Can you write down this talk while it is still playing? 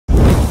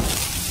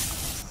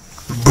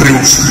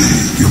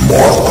UFC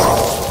Immortal.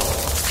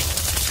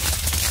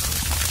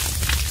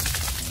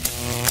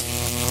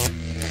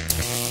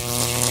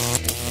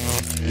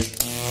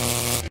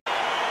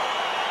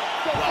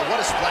 Well, what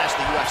a splash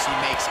the UFC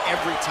makes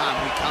every time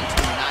we come to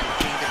the United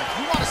Kingdom. If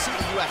you want to see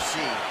the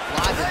UFC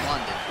live in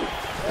London,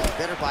 you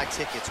better buy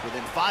tickets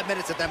within 5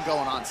 minutes of them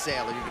going on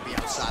sale, or you're going to be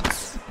outside the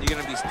ring. You're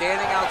going to be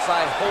standing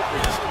outside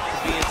hoping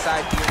to be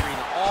inside the arena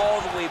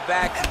all the way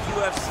back to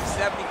UFC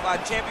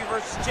 75 champion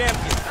versus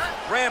champion.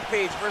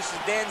 Rampage versus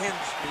Dan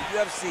Henderson. The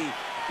UFC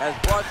has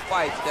brought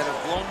fights that have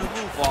blown the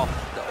roof off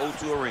the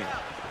O2 Arena.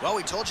 Well,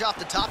 we told you off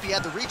the top you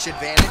had the reach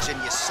advantage,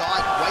 and you saw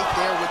it right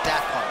there with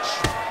that punch.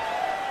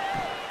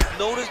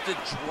 Notice the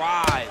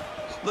drive.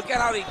 Look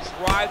at how they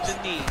drive the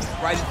knee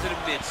right into the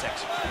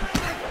midsection.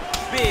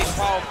 Big,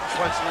 powerful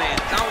punch lands.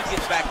 Now he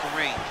gets back to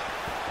range.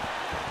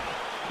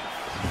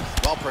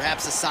 Well,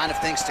 perhaps a sign of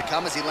things to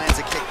come as he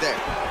lands a kick there.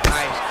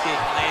 Nice kick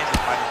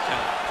landed by the chun.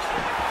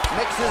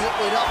 Mixes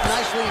it up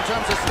nicely in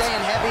terms of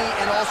staying heavy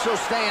and also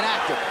staying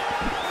active.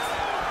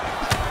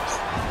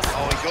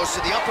 Oh, he goes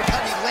to the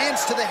uppercut and he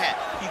lands to the head.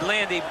 He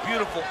landed a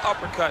beautiful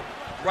uppercut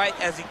right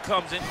as he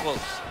comes in close.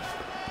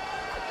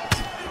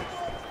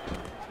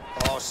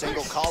 Oh,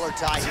 single collar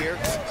tie here.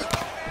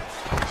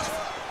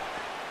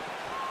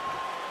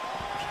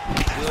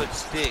 Good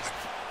stick.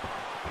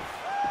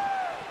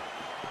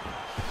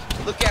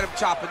 Look at him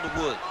chopping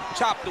the wood.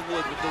 Chop the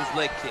wood with those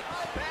leg kicks.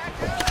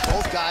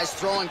 Both guys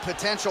throwing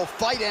potential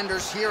fight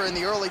enders here in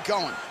the early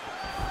going.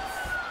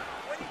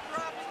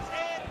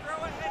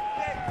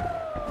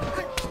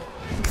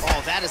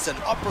 Oh, that is an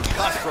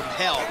uppercut from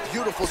hell.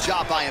 Beautiful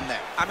job by him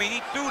there. I mean,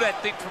 he threw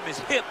that thing from his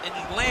hip and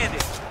he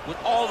landed with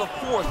all the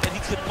force that he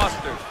could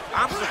muster.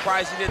 I'm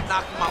surprised he didn't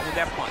knock him out with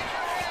that punch.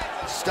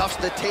 Stuffs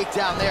the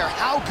takedown there.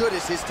 How good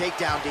is his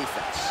takedown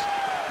defense?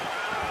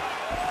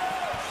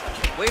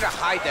 Way to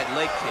hide that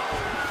leg kick.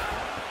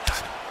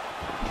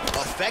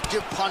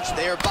 Effective punch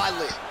there by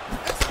Lee.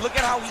 Look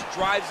at how he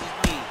drives his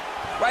knee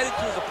right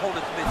into his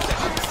opponent's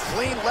midsection.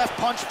 Clean left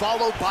punch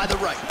followed by the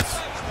right.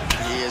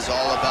 He is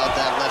all about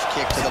that left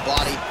kick to the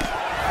body.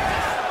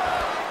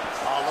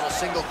 A little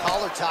single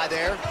collar tie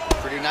there.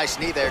 Pretty nice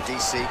knee there,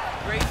 DC.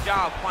 Great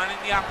job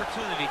finding the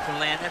opportunity to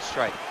land that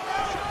strike.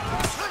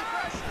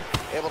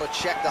 Able to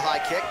check the high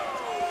kick.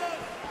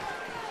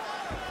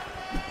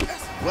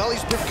 Well,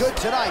 he's been good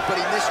tonight, but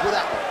he missed with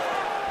that one.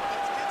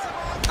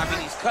 I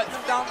mean, he's cutting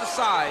him down to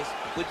size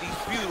with these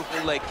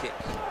beautiful leg kicks.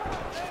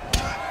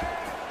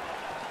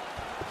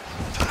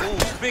 Ooh,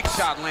 big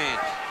shot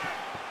lands.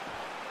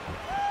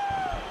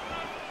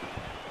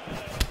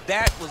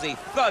 That was a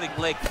thudding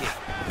leg kick.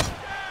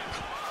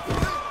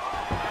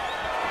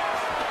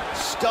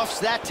 Stuffs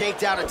that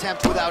takedown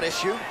attempt without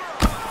issue.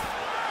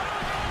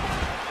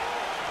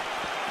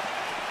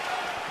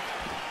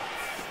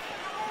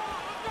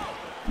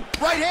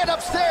 Right hand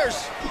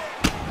upstairs.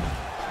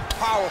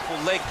 Powerful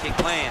leg kick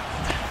lands.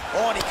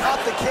 Oh, and he caught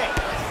the kick.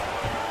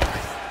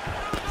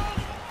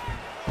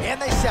 And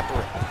they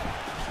separate.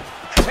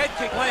 Head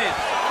kick lands.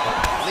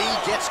 Lee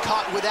gets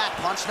caught with that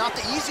punch. Not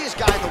the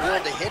easiest guy in the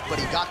world to hit, but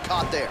he got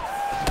caught there.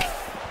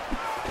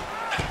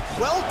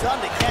 Well done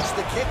to catch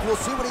the kick. We'll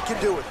see what he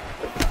can do with it.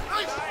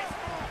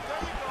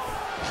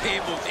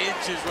 Game of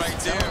inches right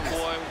there,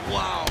 boy.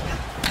 Wow.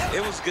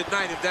 It was good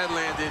night if that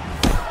landed.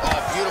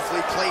 Oh,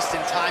 beautifully placed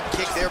in time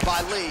kick there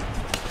by Lee.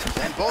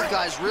 And both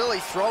guys really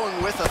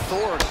throwing with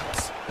authority.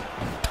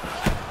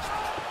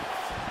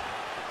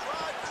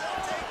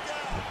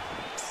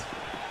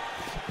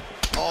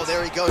 Oh,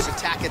 there he goes,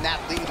 attacking that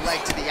lead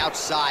leg to the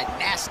outside.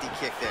 Nasty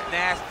kick there.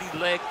 Nasty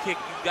leg kick.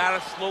 You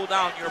gotta slow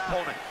down your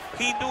opponent.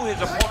 He knew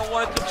his opponent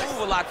wanted to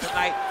move a lot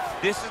tonight.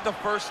 This is the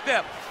first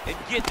step in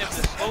getting him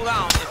to slow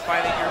down and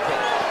fight at your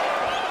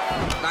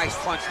pace. Nice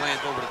punch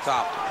lands over the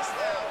top.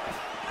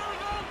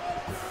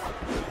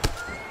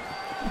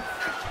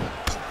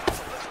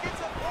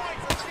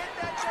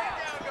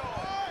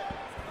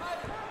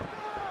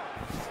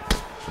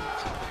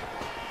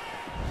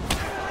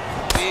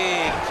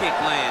 Big kick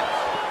lands.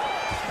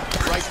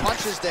 Right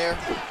punches there.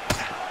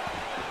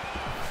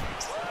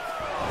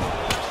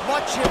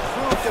 Much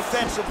improved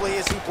defensively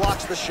as he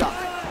blocks the shot.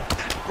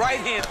 Right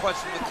hand punch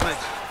in the clinch.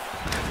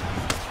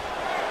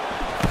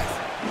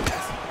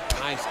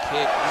 Nice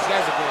kick. These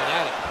guys are going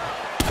at it.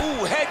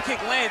 Ooh, head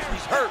kick lands.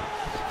 He's hurt.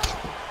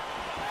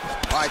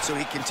 All right, so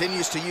he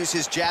continues to use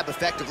his jab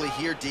effectively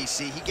here,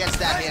 DC. He gets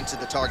that hand to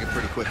the target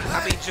pretty quickly.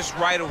 I mean, just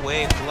right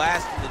away,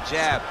 blasting the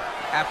jab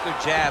after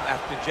jab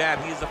after jab.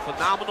 He is a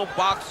phenomenal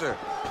boxer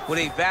with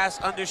a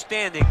vast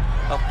understanding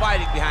of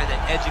fighting behind an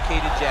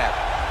educated jab.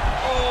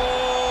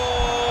 Oh!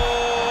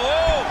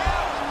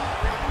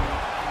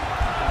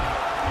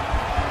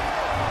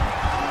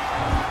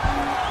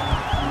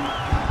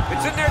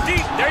 It's in there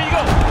deep. There you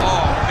go.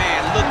 Oh,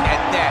 man, look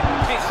at that.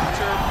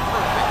 Picture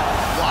perfect.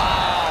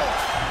 Wow.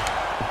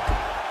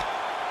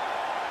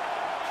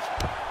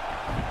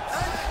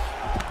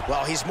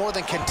 Well, he's more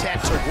than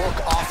content to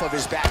work off of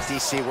his back,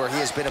 DC, where he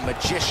has been a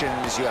magician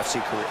in his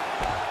UFC career.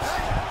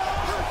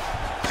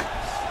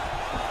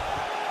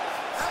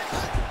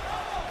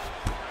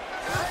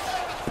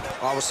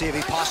 Well, we'll see if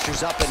he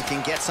postures up and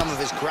can get some of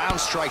his ground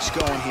strikes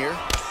going here.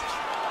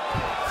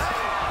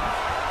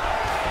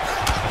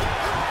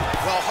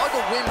 Well, hard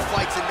to win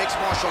fights in mixed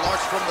martial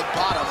arts from the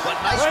bottom, but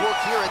nice work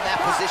here in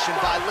that position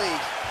by Lee.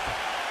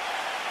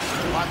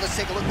 All right, let's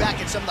take a look back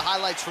at some of the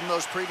highlights from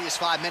those previous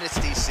 5 minutes,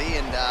 DC,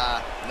 and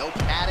no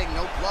padding,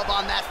 no glove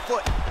on that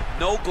foot.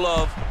 No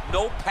glove,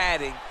 no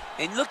padding,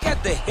 and look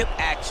at the hip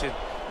action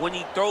when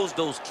he throws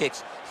those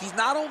kicks. He's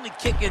not only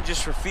kicking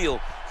just for feel,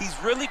 he's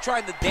really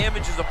trying to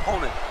damage his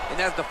opponent. And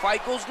as the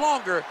fight goes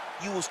longer,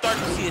 you will start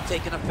to see it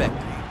taking effect.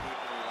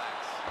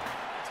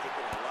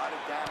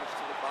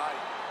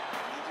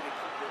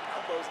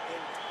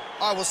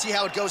 All right, we'll see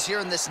how it goes here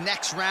in this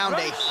next round.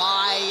 A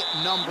high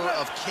number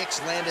of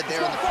kicks landed there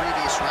in the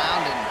previous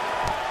round, and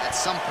at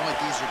some point,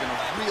 these are going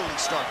to really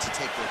start to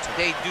take their toll.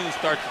 They do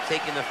start to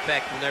take an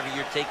effect whenever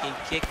you're taking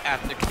kick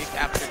after kick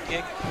after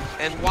kick,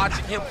 and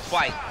watching him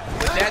fight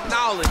with that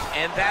knowledge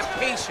and that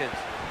patience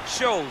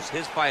shows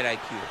his fight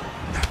IQ.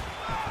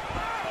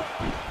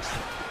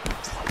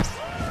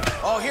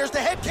 Oh, here's the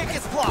head kick.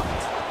 It's blocked.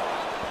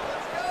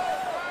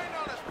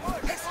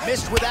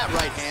 Missed with that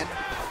right hand.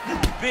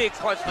 Big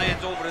punch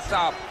lands over the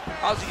top.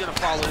 How's he gonna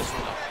follow this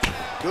one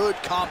up? Good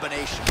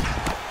combination.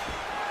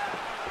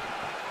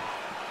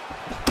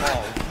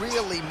 Oh,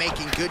 really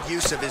making good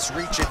use of his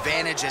reach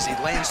advantage as he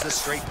lands the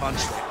straight punch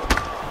there.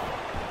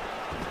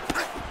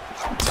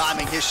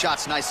 Timing his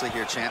shots nicely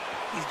here, champ.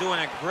 He's doing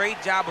a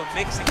great job of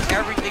mixing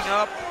everything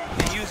up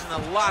and using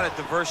a lot of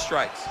diverse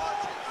strikes.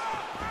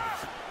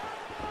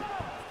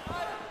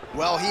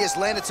 Well, he has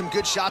landed some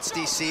good shots,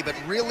 DC, but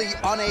really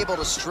unable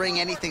to string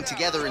anything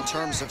together in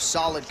terms of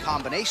solid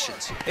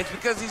combinations. It's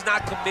because he's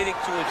not committing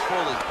to it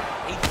fully.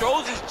 He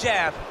throws his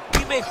jab.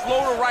 He may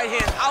float a right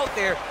hand out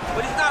there,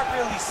 but he's not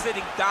really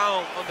sitting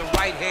down on the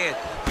right hand.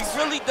 He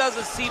really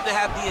doesn't seem to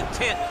have the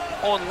intent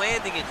on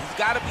landing it. He's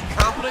got to be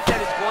confident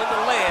that it's going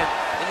to land,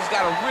 and he's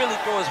got to really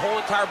throw his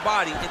whole entire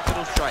body into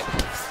those strikes.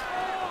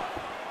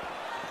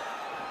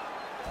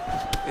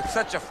 It's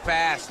such a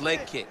fast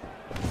leg kick.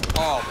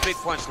 Oh, big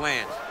punch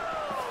lands.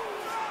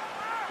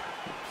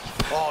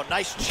 Oh,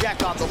 nice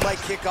check on the leg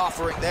kick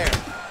offering there.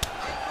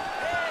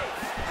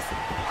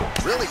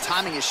 Really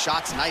timing his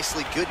shots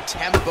nicely. Good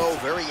tempo,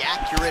 very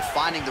accurate,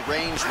 finding the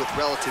range with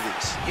relative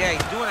ease. Yeah,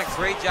 he's doing a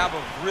great job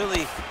of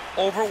really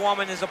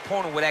overwhelming his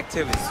opponent with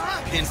activity.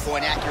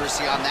 Pinpoint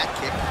accuracy on that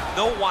kick.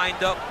 No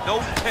wind up, no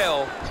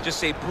tail,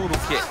 just a brutal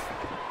kick.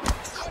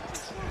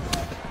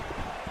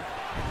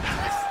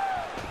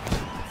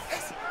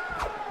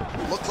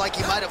 Looked like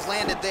he might have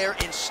landed there.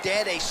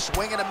 Instead, a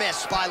swing and a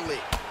miss by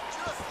Lee.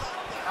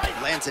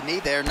 Lands a knee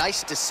there.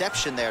 Nice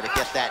deception there to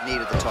get that knee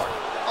to the target.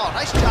 Oh,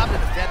 nice job to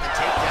defend the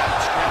takedown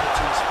and scramble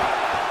to his feet.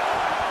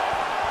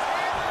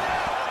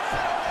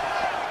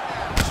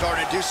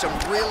 Starting to do some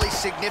really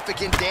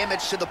significant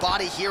damage to the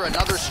body here.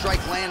 Another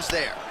strike lands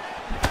there.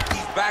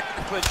 He's back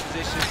in the clinch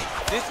position.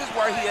 This is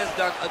where he has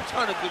done a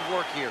ton of good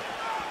work here.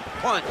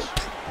 Punch,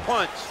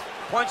 punch,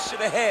 punch to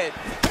the head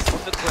from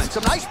the clinch.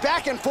 Some nice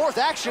back and forth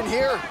action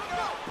here.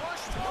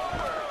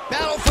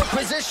 Battle for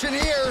position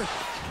here.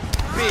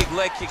 Big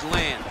leg kick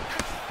land.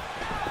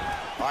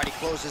 All right, he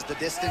closes the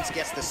distance,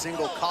 gets the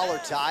single collar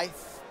tie.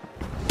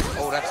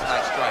 Oh, that's a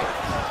nice strike.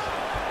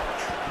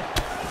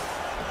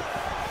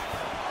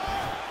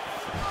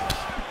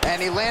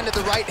 And he landed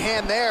the right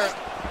hand there.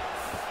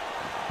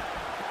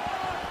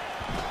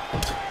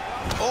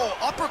 Oh,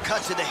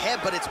 uppercut to the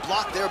head, but it's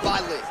blocked there by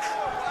Lee.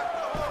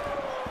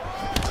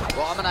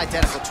 Well, I'm an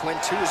identical twin.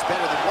 2 is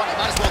better than 1. He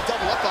might as well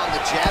double up on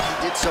the jab.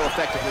 He did so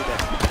effectively there.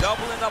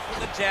 Doubling up on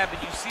the jab, and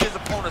you see his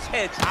opponent's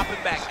head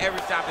chopping back every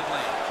time it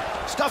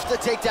lands. Stuffs the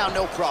takedown,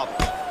 no problem.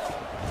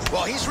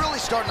 Well, he's really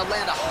starting to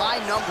land a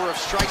high number of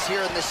strikes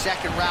here in this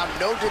second round.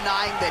 No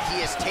denying that he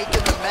has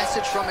taken the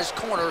message from his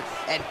corner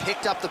and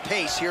picked up the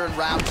pace here in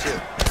round 2.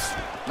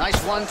 Nice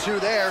 1-2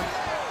 there.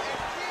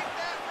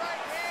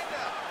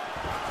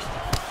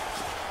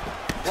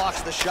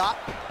 Blocks the shot.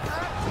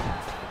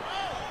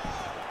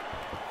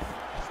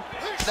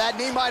 That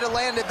knee might have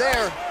landed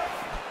there.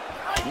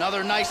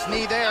 Another nice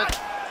knee there.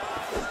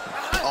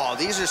 Oh,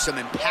 these are some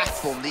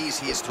impactful knees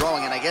he is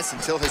throwing, and I guess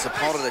until his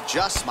opponent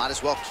adjusts, might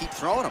as well keep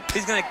throwing them.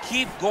 He's going to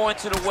keep going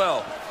to the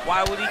well.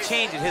 Why would he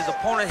change it? His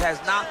opponent has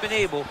not been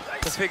able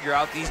to figure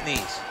out these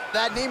knees.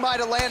 That knee might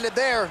have landed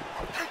there.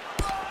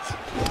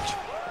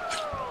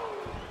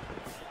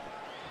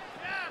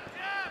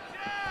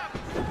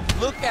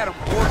 Look at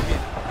him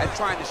working at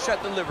trying to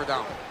shut the liver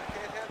down.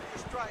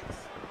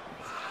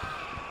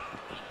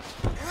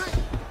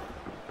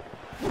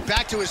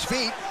 Back to his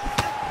feet.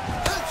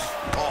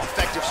 Oh,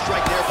 effective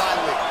strike there by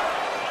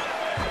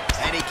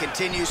Lee. And he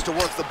continues to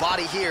work the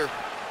body here.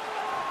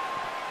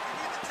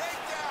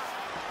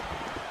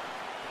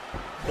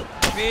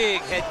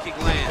 Big head kick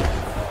land.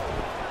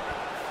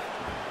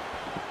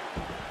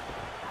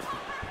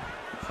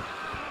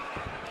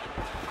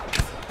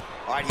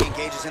 All right, he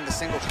engages in the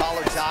single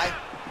collar tie.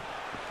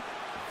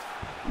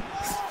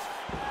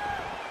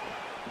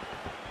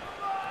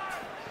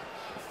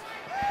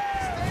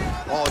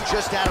 Oh,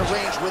 just out of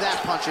range with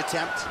that punch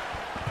attempt.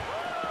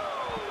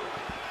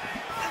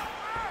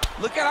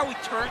 Look at how he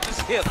turns his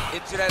hip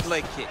into that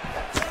leg kick.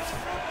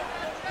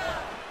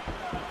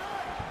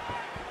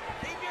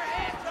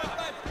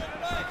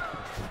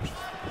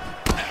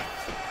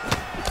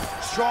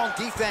 Strong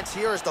defense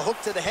here as the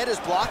hook to the head is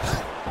blocked.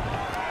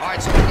 All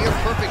right, so a near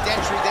perfect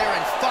entry there,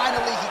 and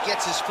finally he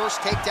gets his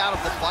first takedown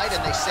of the fight,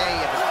 and they say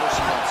if at first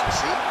you don't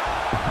succeed,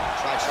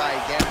 try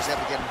again, he's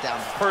ever get him down.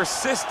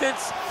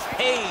 Persistence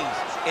pays,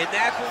 and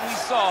that's what we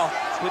saw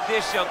with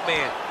this young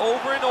man.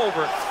 Over and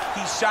over,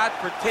 he shot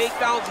for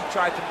takedowns, he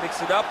tried to mix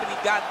it up, and he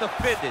got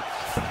defended.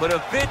 But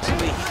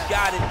eventually, he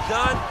got it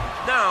done.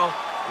 Now,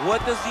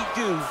 what does he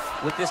do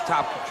with this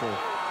top control?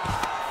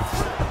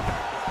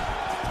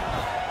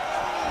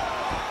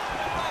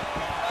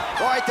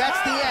 All right, that's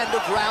the end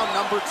of round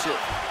number 2. All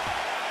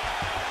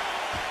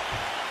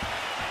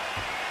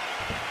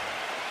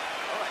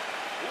right,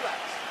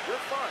 relax.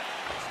 You're fine.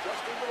 It's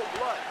just a little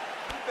blood.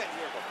 You've been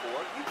here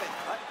before. You've been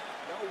cut.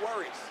 No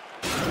worries.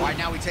 All right,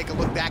 now we take a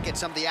look back at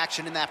some of the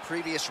action in that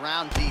previous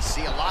round,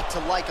 DC. A lot to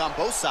like on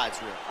both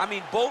sides, really. I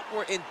mean, both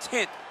were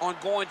intent on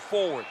going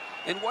forward.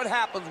 And what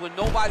happens when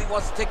nobody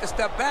wants to take a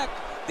step back?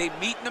 They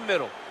meet in the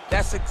middle.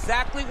 That's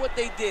exactly what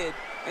they did,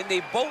 and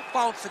they both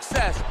found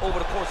success over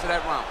the course of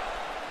that round.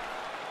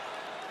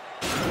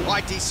 All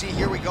right, DC,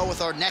 here we go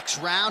with our next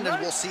round, and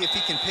we'll see if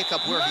he can pick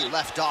up where he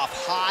left off.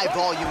 High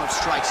volume of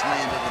strikes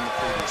landed in the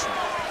previous round.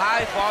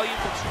 High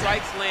volume of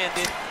strikes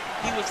landed.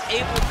 He was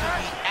able to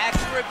be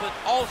accurate, but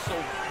also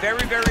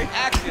very, very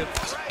active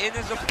in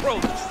his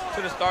approach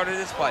to the start of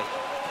this fight.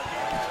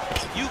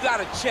 You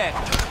got to check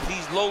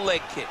these low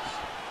leg kicks.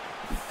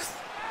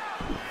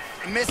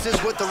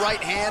 Misses with the right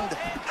hand.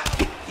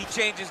 He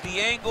changes the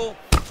angle,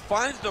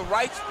 finds the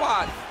right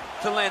spot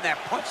to land that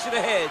punch to the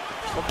head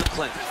from the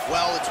clinch.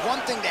 Well, it's one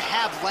thing to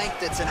have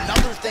length, it's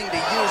another thing to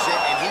use it,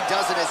 and he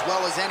does it as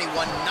well as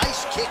anyone.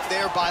 Nice kick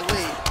there by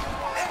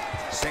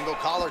Lee. Single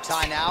collar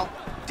tie now.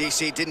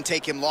 DC, didn't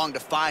take him long to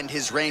find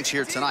his range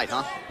here tonight,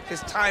 huh? His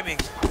timing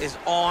is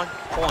on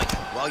point.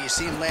 Well, you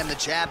see him land the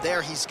jab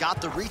there. He's got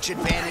the reach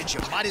advantage.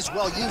 You might as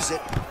well use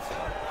it.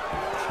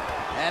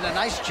 And a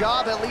nice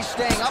job at least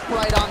staying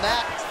upright on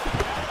that.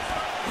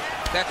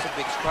 That's a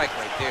big strike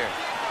right there.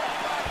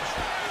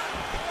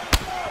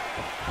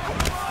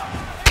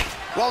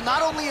 Well,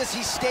 not only has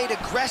he stayed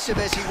aggressive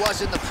as he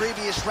was in the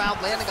previous round,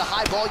 landing a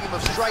high volume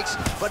of strikes,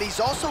 but he's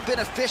also been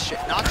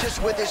efficient, not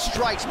just with his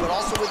strikes, but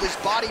also with his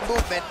body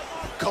movement.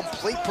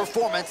 Complete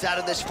performance out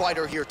of this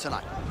fighter here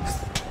tonight.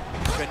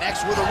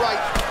 Connects with a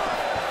right.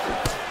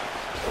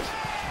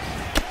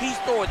 He's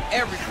throwing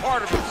every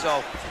part of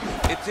himself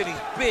into these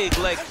big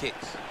leg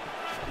kicks.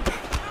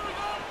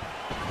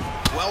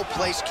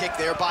 Well-placed kick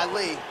there by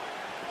Lee.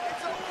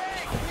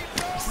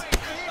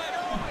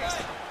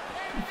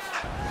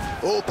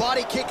 Oh,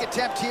 body kick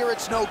attempt here,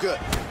 it's no good.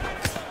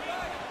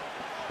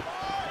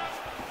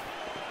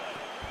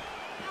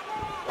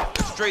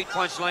 Straight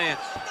punch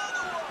lands.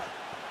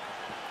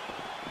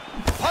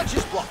 Punch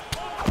is blocked.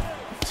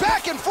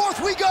 Back and forth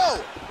we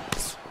go.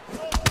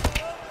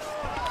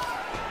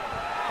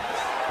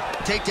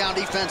 Takedown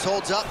defense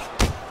holds up.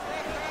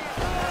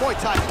 Muay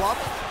Thai club.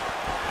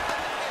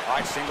 All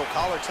right, single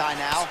collar tie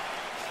now.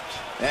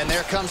 And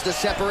there comes the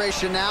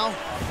separation now.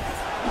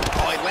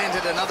 Oh, he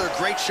landed another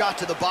great shot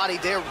to the body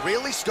there.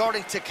 Really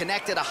starting to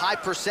connect at a high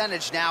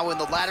percentage now in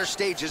the latter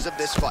stages of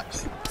this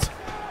fight.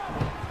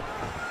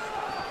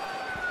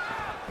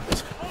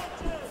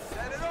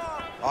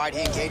 All right,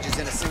 he engages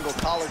in a single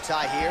collar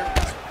tie here.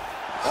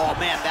 Oh,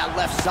 man, that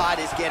left side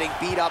is getting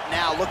beat up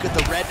now. Look at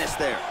the redness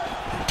there.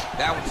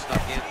 That one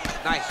stuck in.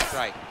 Nice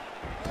strike.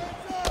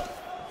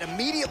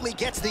 Immediately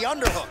gets the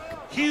underhook.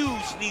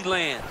 Huge knee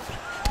lands.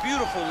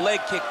 Beautiful leg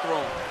kick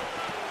thrown.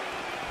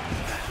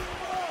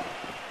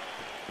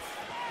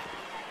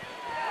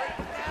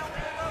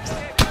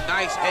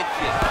 Nice head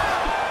kick.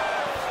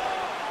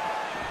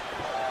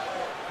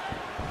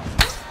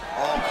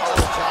 Oh,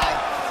 collar tie.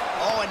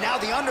 Oh, and now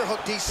the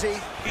underhook, DC.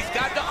 He's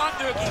got the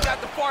underhook. He's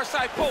got the far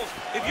side post.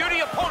 If you're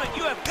the opponent,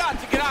 you have got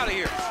to get out of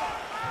here.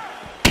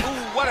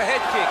 Ooh, what a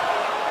head kick.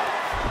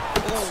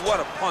 Ooh, what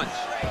a punch.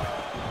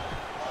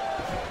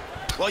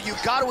 Well,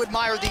 you've got to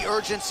admire the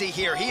urgency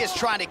here. He is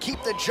trying to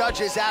keep the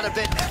judges out of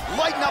it,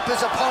 lighten up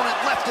his opponent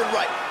left and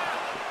right.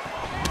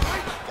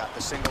 Got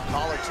the single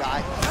collar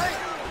tie.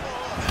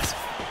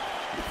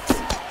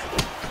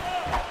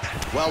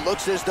 Well,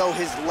 looks as though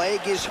his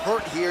leg is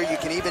hurt here. You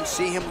can even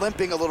see him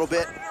limping a little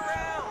bit.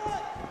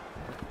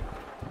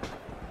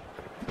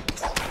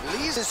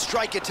 Lee's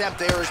strike attempt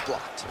there is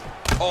blocked.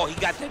 Oh, he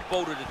got that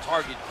bow to the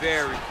target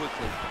very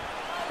quickly.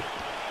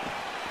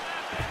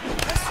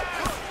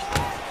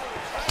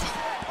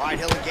 All right,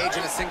 he'll engage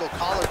in a single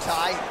collar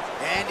tie,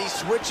 and he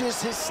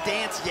switches his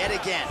stance yet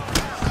again.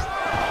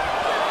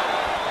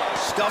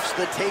 Stuffs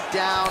the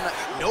takedown,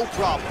 no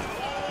problem.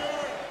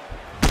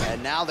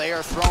 And now they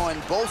are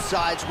throwing both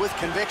sides with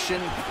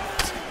conviction.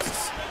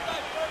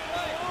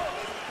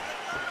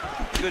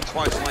 Good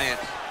punch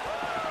lands.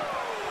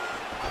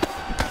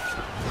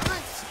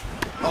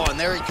 Oh, and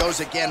there he goes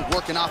again,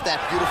 working off that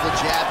beautiful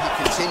jab. He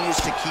continues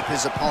to keep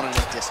his opponent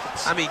at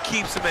distance. I mean,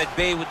 keeps him at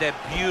bay with that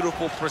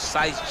beautiful,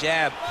 precise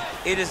jab.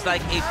 It is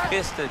like a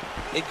piston.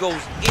 It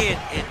goes in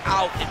and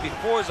out, and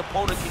before his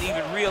opponent can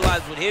even realize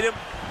what hit him,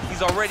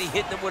 he's already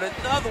hitting him with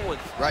another one.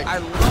 Right. I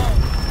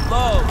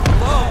love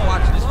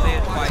watching this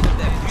man fight with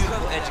that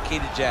beautiful,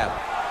 educated jab.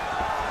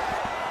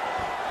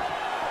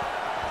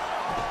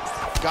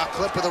 Got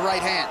clip with the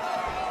right hand.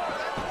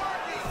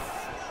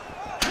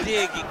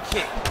 Dig and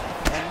kick.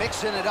 And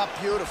mixing it up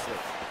beautifully.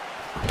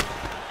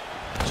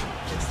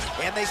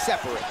 And they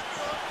separate.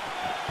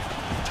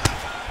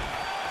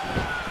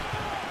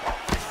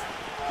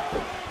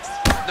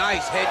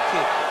 Nice head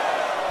kick.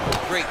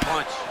 Great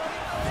punch.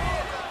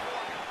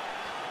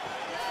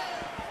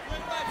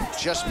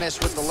 Just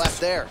missed with the left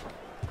there.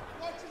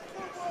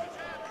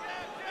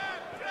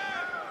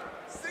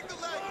 Single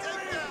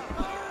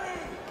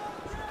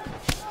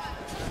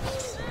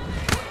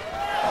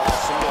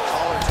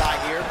collar tie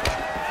here.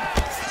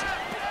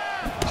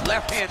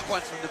 Left hand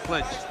punch from the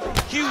clinch.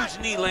 Huge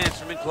knee lands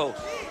from in close.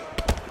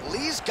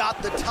 Lee's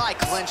got the tie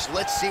clenched.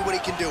 Let's see what he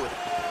can do with it.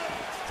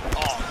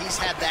 Oh, he's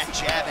had that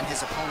jab in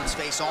his opponent's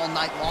face all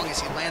night long as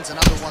he lands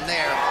another one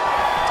there.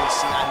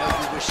 DC, I know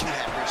you wish you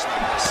had reached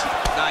like this.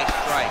 Nice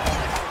strike.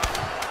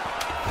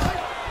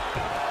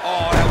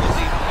 Oh, that was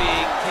a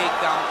big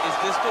takedown. Is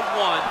this the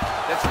one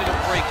that's gonna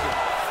break him?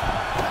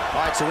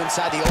 All right, so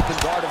inside the open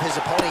guard of his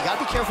opponent. You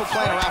gotta be careful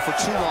playing around for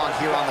too long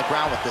here on the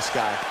ground with this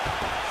guy.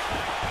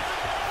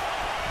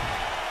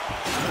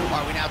 All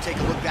right, we now take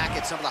a look back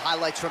at some of the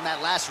highlights from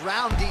that last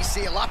round,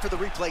 DC. A lot for the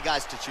replay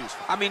guys to choose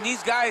from. I mean,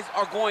 these guys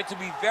are going to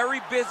be very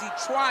busy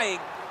trying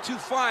to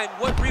find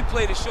what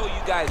replay to show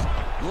you guys.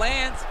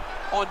 Lands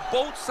on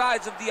both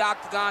sides of the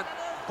octagon.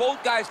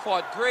 Both guys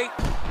fought great.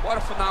 What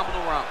a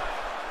phenomenal round.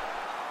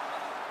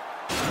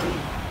 It's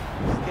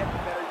getting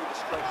better with the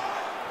striking.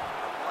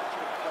 I want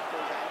you to cut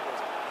those angles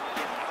and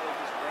get out of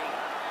his range.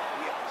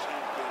 We have to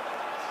change game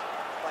plans.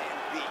 Plan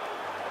B.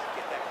 Let's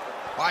get that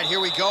quick. All right,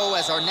 here we go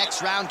as our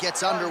next round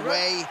gets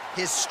underway.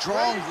 His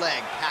strong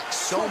leg packs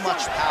so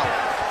much power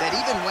that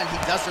even when he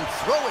doesn't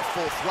throw it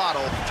full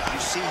throttle, you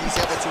see he's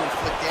able to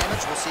inflict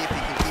damage. We'll see if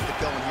he can keep it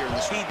going here in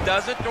this round. He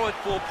doesn't throw it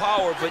full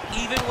power, but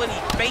even when he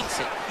feints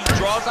it, he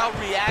draws out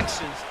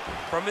reactions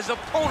from his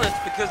opponents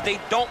because they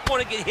don't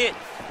want to get hit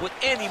with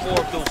any more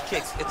of those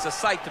kicks. It's a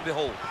sight to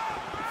behold.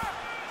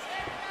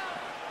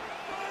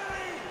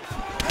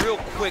 Real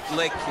quick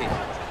leg kick.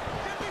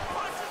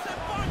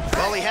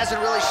 Well, he hasn't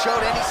really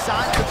showed any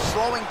signs of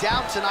slowing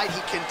down tonight.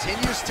 He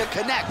continues to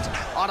connect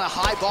on a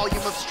high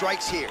volume of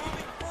strikes here.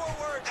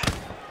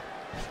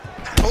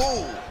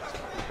 Ooh.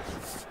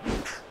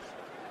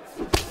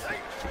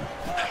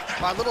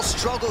 A little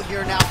struggle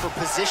here now for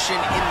position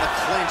in the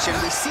clinch, and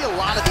we see a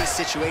lot of these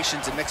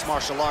situations in mixed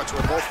martial arts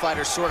where both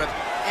fighters sort of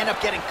end up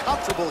getting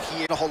comfortable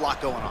here. A whole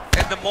lot going on.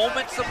 And the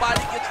moment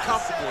somebody gets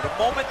comfortable, the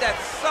moment that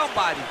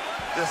somebody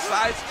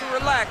decides to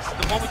relax,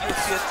 the moment you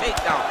see a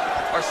takedown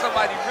or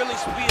somebody really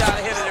speed out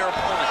ahead of their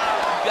opponent,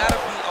 you gotta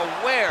be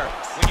aware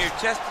when you're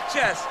chest to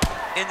chest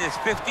in this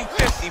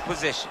 50-50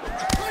 position.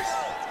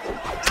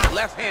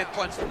 Left hand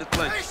punch from the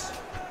clinch.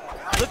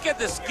 Look at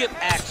the skip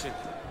action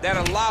that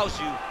allows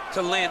you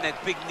to land that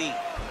big knee.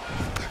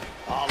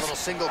 Oh, a little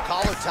single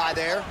collar tie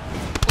there.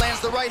 Lands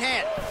the right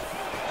hand.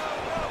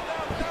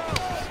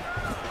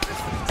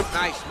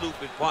 Nice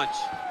looping punch.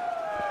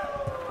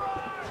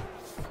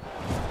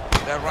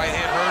 That right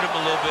hand hurt him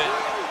a little bit.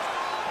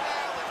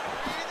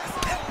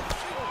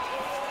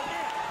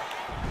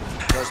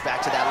 Goes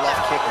back to that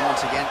left kick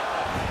once again.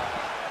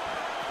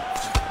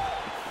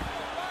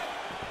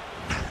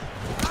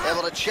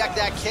 Able to check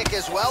that kick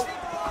as well.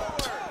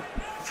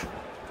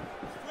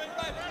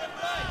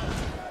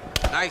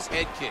 Nice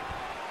head kick.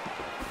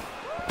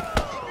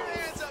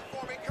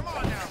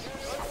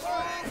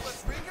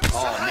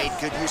 Oh, made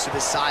good use of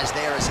his size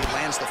there as he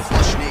lands the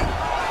flush knee.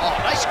 Oh,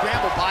 nice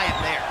scramble by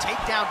him there.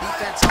 Takedown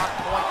defense on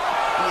point.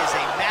 He is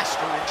a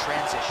master in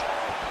transition.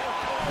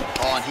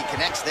 Oh, and he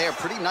connects there.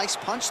 Pretty nice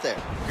punch there.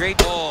 Great.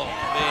 Oh,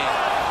 man.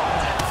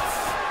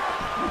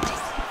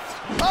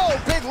 Oh,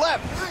 big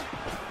left.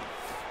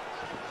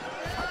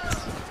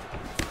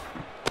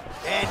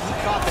 And he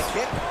caught the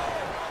kick.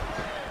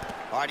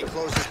 All right, he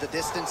closes the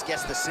distance,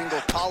 gets the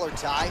single collar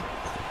tie.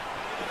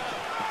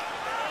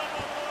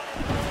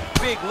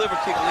 Big liver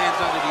kick lands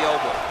under the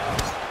elbow.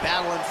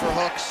 Battling for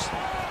hooks.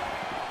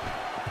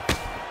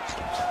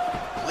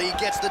 Lee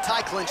gets the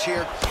tie clinch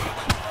here.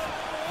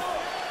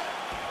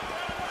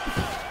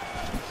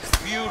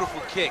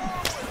 Beautiful kick.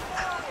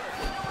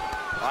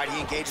 All right, he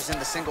engages in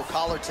the single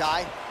collar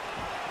tie.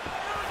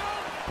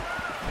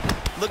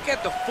 Look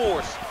at the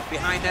force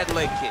behind that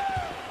leg kick.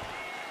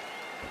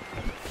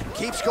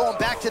 Keeps going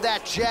back to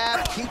that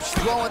jab, keeps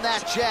throwing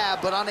that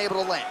jab, but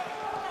unable to land.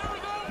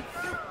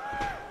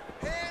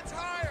 Hands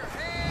higher,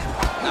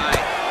 hands.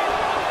 Nice.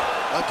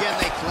 Again,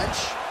 they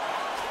clinch.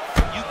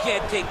 You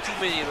can't take too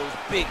many of those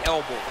big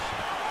elbows.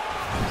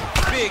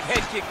 Big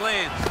head kick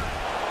lands.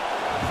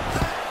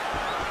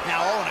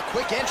 Now, oh, and a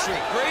quick entry.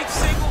 Great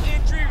single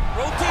entry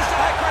Rotates the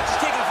high crotch, is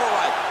taking it for a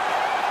ride.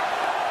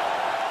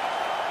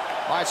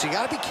 All right, so you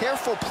got to be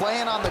careful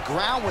playing on the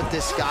ground with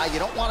this guy. You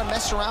don't want to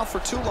mess around for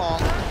too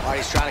long. All right,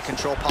 he's trying to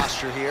control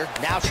posture here.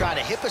 Now trying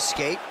to hip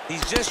escape.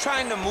 He's just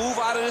trying to move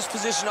out of this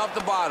position off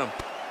the bottom.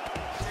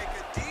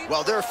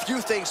 Well, there are a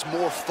few things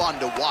more fun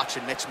to watch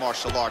in mixed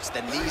martial arts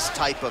than these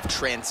type of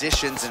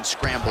transitions and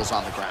scrambles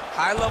on the ground.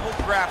 High-level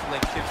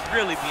grappling can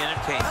really be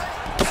entertaining.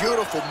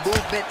 Beautiful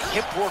movement,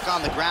 hip work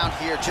on the ground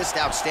here, just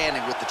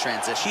outstanding with the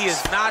transitions. He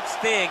is not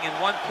staying in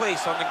one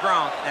place on the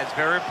ground, and that's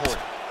very important.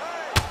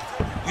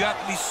 You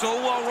have to be so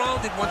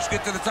well-rounded once you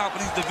get to the top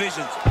of these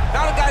divisions.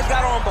 Now the guy's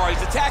got armbar,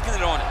 he's attacking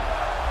it on it.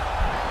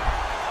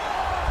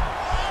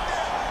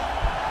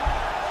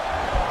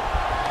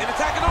 An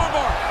attacking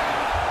armbar.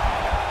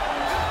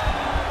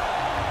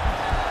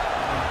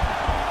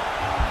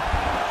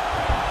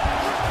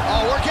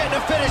 Oh, we're getting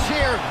a finish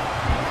here.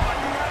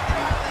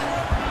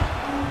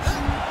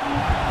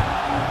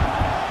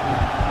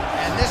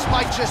 And this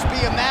might just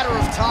be a matter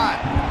of time.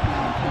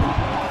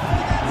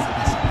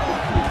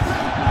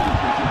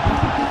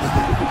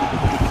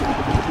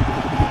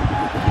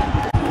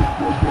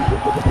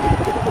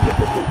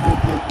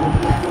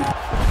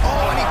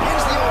 Oh, and he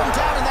pins the arm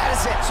down, and that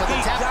is it. So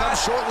the tap comes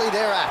shortly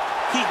thereafter.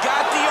 He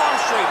got the arm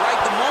straight, right?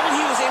 The moment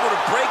he was able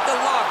to break the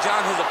lock,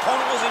 John, his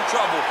opponent was in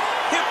trouble.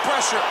 Hip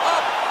pressure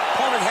up,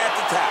 opponent had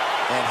to tap.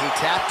 And he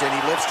tapped, and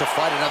he lives to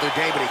fight another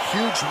day, but a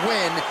huge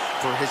win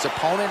for his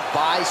opponent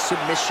by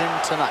submission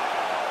tonight.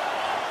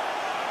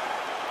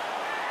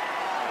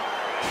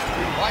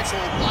 All right, so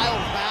a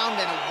wild round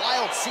and a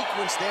wild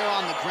sequence there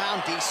on the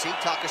ground. DC,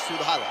 talk us through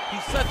the highlight.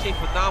 He's such a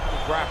phenomenal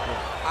grappler.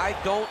 I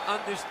don't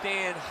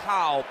understand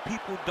how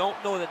people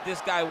don't know that this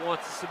guy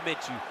wants to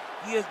submit you.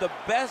 He is the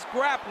best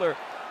grappler,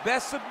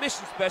 best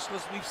submission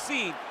specialist we've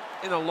seen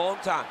in a long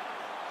time.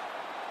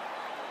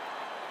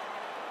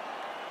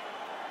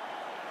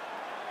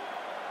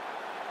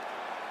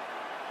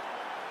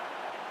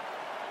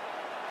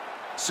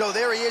 So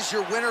there he is,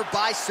 your winner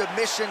by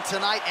submission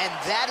tonight, and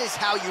that is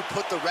how you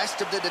put the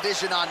rest of the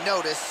division on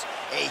notice.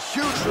 A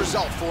huge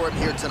result for him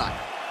here tonight.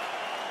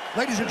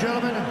 Ladies and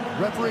gentlemen,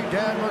 referee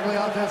Dan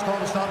Mergliata has called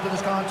a stop to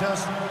this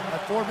contest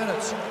at 4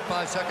 minutes,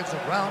 5 seconds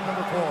of round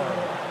number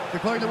 4.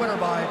 Declaring the winner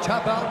by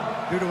tap out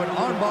due to an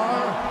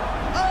armbar,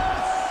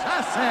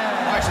 assassin.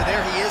 All right, so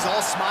there he is,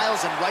 all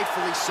smiles, and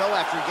rightfully so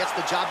after he gets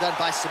the job done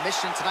by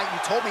submission tonight.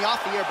 You told me off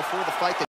the air before the fight that